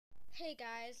Hey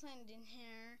guys, Landon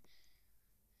here.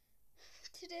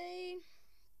 Today,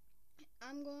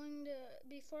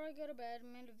 before I go to bed,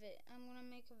 I'm gonna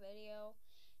make a video,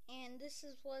 and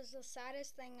was the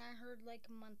saddest thing I heard like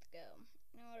a month ago.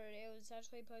 It was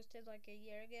actually posted like a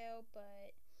year ago,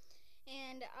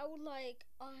 and I would like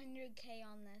 100K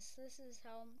on this. This is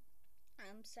how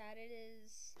sad it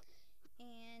is,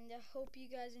 and I hope you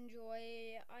guys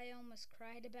enjoy. I almost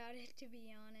cried about it, to be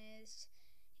honest,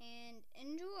 and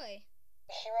enjoy.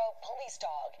 Hero police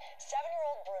dog,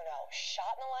 7-year-old Bruno,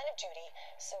 shot in the line of duty,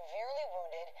 severely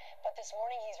wounded, but this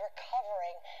morning he's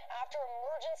recovering after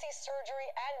emergency surgery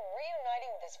and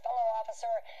reuniting with his fellow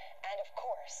officer and, of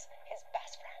course, his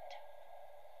best friend.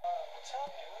 What's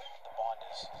up, dude? The bond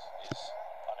is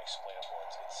unexplainable.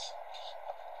 It's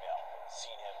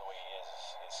seeing him the way he is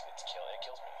it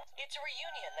kills me. It's a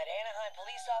reunion that Anaheim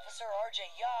police officer R.J.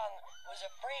 Young was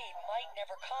afraid might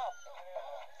never come.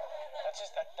 That's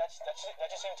just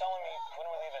him telling me when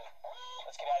we're leaving.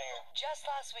 Let's get out of here. Just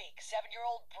last week,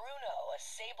 7-year-old Bruno, a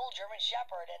sable German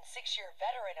shepard and 6-year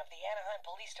veteran of the Anaheim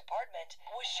Police Department,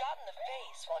 was shot in the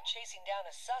face while chasing down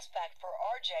a suspect for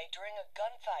RJ during a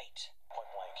gunfight.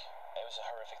 Point blank. It was a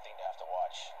horrific thing to have to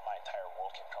watch. My entire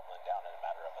world came crumbling down in a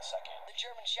matter of a second. The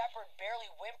German shepherd barely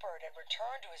whimpered and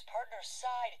returned to his partner's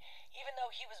side, even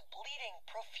though he was bleeding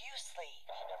profusely.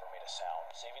 He never made a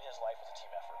sound. Saving his life was a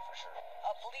team effort for sure.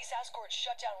 A police escort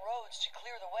shut down roads to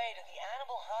clear the way to the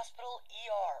Animal Hospital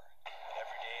ER.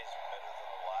 Every day is better than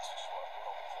the last, which is what we're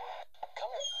hoping for.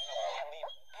 Come here. I know I can't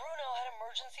leave. Bruno had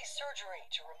emergency surgery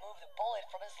to remove the bullet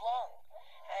from his lung,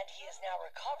 and he is now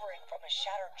recovering from a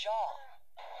shattered jaw.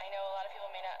 I know a lot of people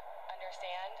may not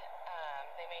understand.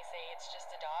 They may say it's just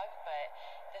a dog, but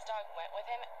this dog went with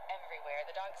him everywhere.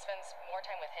 The dog spends more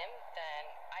time with him than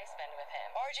I spend with him.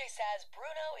 RJ says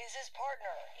Bruno is his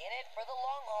partner, in it for the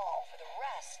long haul, for the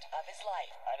rest of his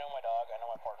life. I know my dog, I know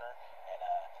my partner, and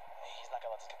he's not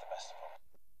gonna let us get the best of him.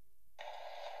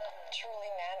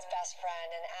 Truly man's best friend,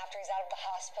 and after he's out of the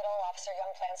hospital, Officer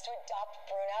Young plans to adopt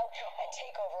Bruno and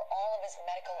take over all of his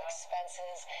medical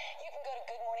expenses. You can go to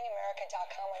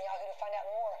goodmorningamerica.com on Yahoo to find out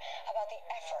more about the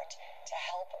effort to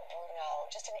help Bruno.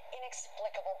 Just an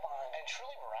inexplicable bond. And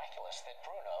truly miraculous that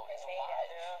Bruno is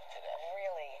alive today.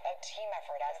 Really, a team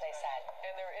effort, as they said.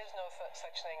 And there is no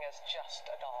such thing as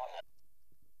just a dog.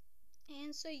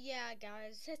 And so yeah,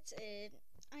 guys, that's it.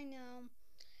 I know.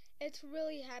 It's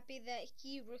really happy that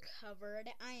he recovered.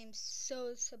 I am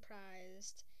so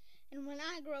surprised. And when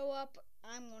I grow up,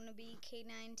 I'm going to be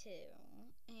K9 too.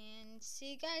 And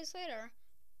see you guys later.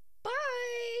 Bye!